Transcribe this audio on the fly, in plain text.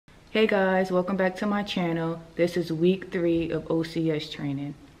Hey guys, welcome back to my channel. This is week 3 of OCS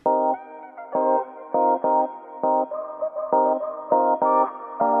training.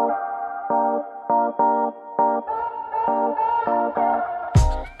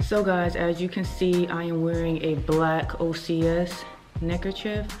 So guys, as you can see, I am wearing a black OCS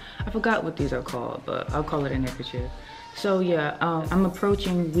neckerchief. I forgot what these are called, but I'll call it a neckerchief. So yeah, I'm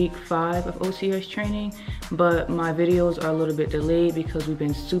approaching week 5 of OCS training, but my videos are a little bit delayed because we've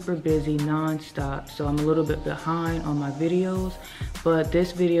been super busy non-stop. So I'm a little bit behind on my videos, but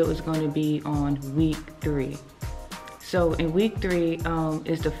this video is going to be on week 3. So in week 3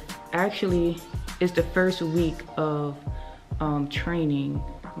 is the first week of training,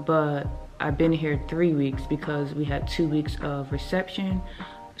 but I've been here 3 weeks because we had 2 weeks of reception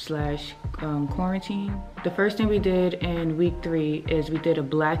 / quarantine. The first thing we did in week 3 is we did a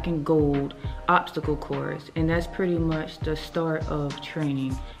black and gold obstacle course, and that's pretty much the start of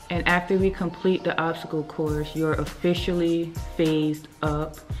training. And after we complete the obstacle course, you're officially phased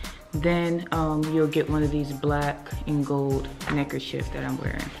up. Then you'll get one of these black and gold neckerchiefs that I'm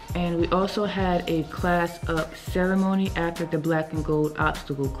wearing. And we also had a class up ceremony after the black and gold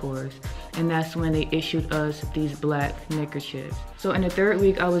obstacle course, and that's when they issued us these black neckerchiefs. So in the 3rd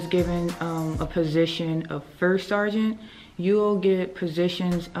week, I was given a position of first sergeant. You'll get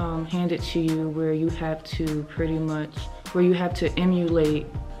positions handed to you where you have to emulate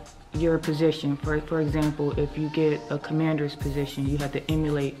your position. For example, if you get a commander's position, you have to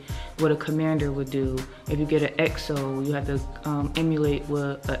emulate what a commander would do. If you get an XO, you have to emulate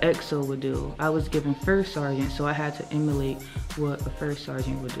what an XO would do. I was given first sergeant, so I had to emulate what a first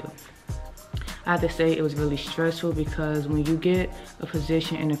sergeant would do. I have to say it was really stressful because when you get a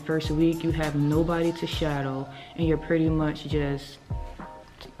position in the first week, you have nobody to shadow, and you're pretty much just,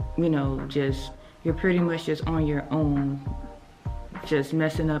 you're pretty much just on your own, just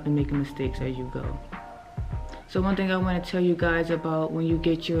messing up and making mistakes as you go. So one thing I want to tell you guys about when you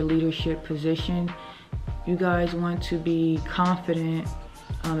get your leadership position, you guys want to be confident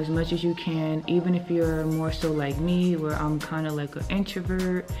as much as you can, even if you're more so like me, where I'm kind of like an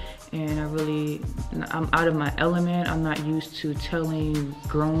introvert and I'm out of my element. I'm not used to telling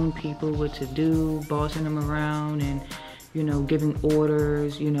grown people what to do, bossing them around and, giving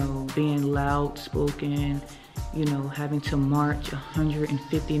orders, being loud spoken, having to march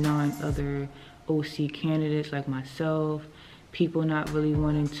 159 other OC candidates like myself, people not really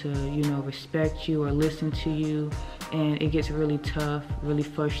wanting to, respect you or listen to you, and it gets really tough, really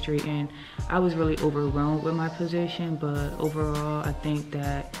frustrating. I was really overwhelmed with my position, but overall, I think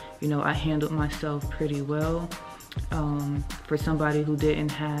that, I handled myself pretty well. For somebody who didn't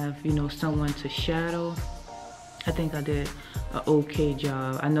have, someone to shadow, I think I did an okay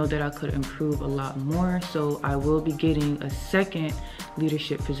job. I know that I could improve a lot more, so I will be getting a second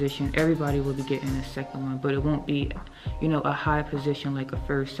leadership position. Everybody will be getting a second one, but it won't be, a high position like a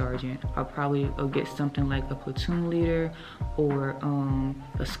first sergeant. I'll get something like a platoon leader or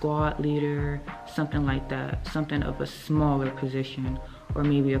a squad leader, something like that, something of a smaller position, or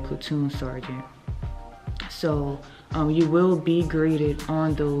maybe a platoon sergeant. So you will be graded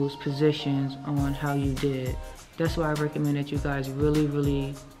on those positions on how you did. That's why I recommend that you guys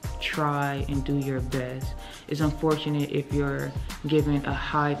really try and do your best. It's unfortunate if you're given a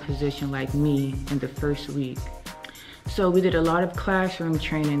high position like me in the first week. So we did a lot of classroom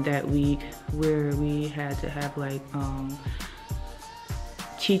training that week where we had to have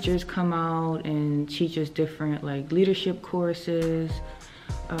teachers come out and teach us different leadership courses.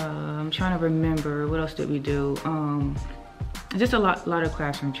 I'm trying to remember, what else did we do? Just a lot of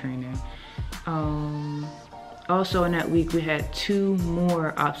classroom training. Also in that week, we had 2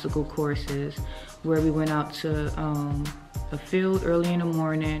 more obstacle courses where we went out to a field early in the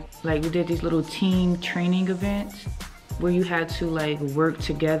morning. We did these little team training events where you had to work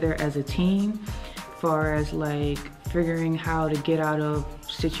together as a team, far as figuring how to get out of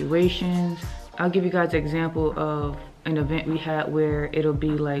situations. I'll give you guys an example of an event we had where it'll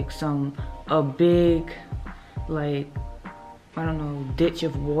be a big ditch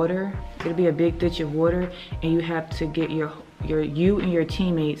of water. It'll be a big ditch of water, and you have to get you and your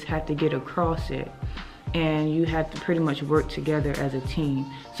teammates have to get across it, and you have to pretty much work together as a team.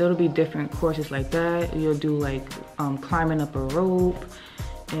 So it'll be different courses like that. You'll do climbing up a rope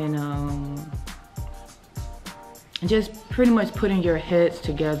and just pretty much putting your heads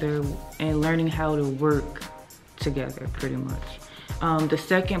together and learning how to work together pretty much. The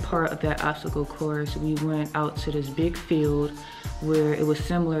second part of that obstacle course, we went out to this big field where it was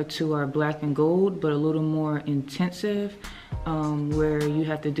similar to our black and gold, but a little more intensive. where you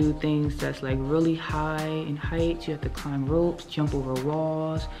have to do things that's like really high in heights. You have to climb ropes, jump over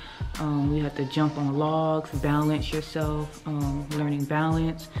walls. You have to jump on logs, balance yourself, learning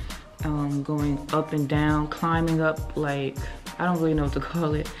balance, going up and down, climbing up, like, I don't really know what to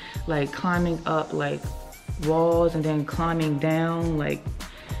call it, like climbing up like walls and then climbing down, like,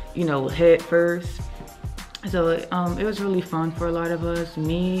 you know, head first. So it was really fun for a lot of us.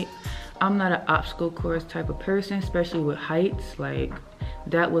 Me, I'm not an obstacle course type of person, especially with heights. Like,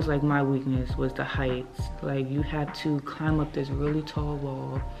 that was like my weakness, was the heights. Like, you have to climb up this really tall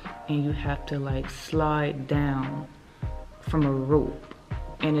wall and you have to like slide down from a rope,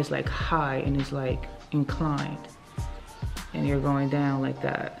 and it's like high and it's like inclined and you're going down like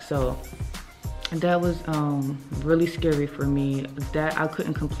that. So that was really scary for me. That I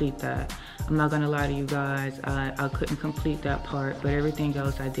couldn't complete that. I'm not gonna lie to you guys, I couldn't complete that part, but everything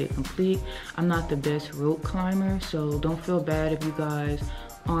else I did complete. I'm not the best rope climber, so don't feel bad if you guys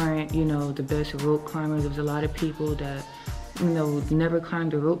aren't, you know, the best rope climbers. There's a lot of people that, you know, never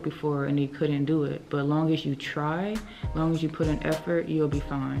climbed a rope before and they couldn't do it. But as long as you try, as long as you put in effort, you'll be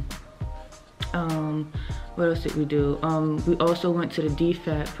fine. What else did we do? We also went to the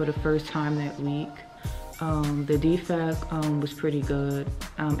DFAC for the first time that week. The DFAC was pretty good.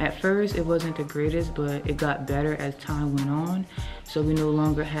 At first it wasn't the greatest, but it got better as time went on. So we no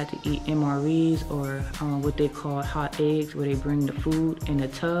longer had to eat MREs or what they call hot eggs, where they bring the food in the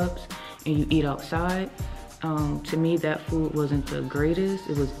tubs and you eat outside. To me, that food wasn't the greatest.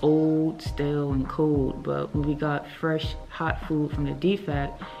 It was old, stale, and cold. But when we got fresh, hot food from the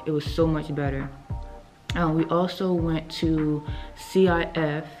DFAC, it was so much better. We also went to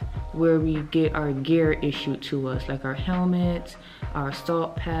CIF, where we get our gear issued to us, like our helmets, our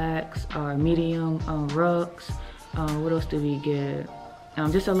salt packs, our medium rucks. What else did we get?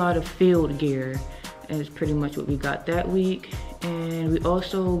 Just a lot of field gear is pretty much what we got that week. And we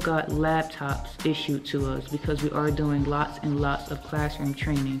also got laptops issued to us because we are doing lots and lots of classroom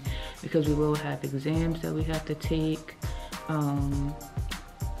training, because we will have exams that we have to take.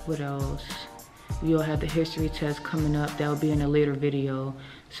 What else? We will have the history test coming up. That will be in a later video.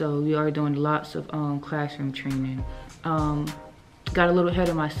 So we are doing lots of classroom training. Got a little ahead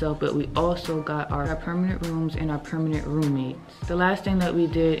of myself, but we also got our permanent rooms and our permanent roommates. The last thing that we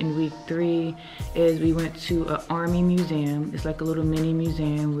did in week 3 is we went to an Army museum. It's like a little mini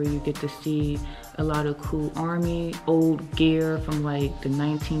museum where you get to see a lot of cool Army old gear from like the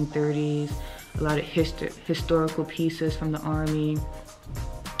 1930s, a lot of historical pieces from the Army.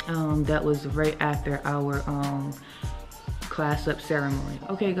 That was right after our class up ceremony.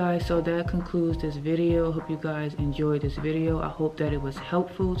 Okay guys, so that concludes this video. Hope you guys enjoyed this video. I hope that it was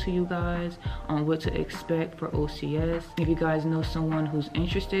helpful to you guys on what to expect for OCS. If you guys know someone who's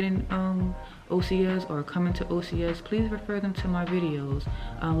interested in OCS or coming to OCS, please refer them to my videos.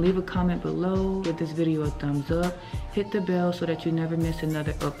 Leave a comment below, give this video a thumbs up, hit the bell so that you never miss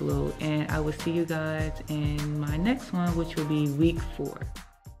another upload, and I will see you guys in my next one, which will be week 4.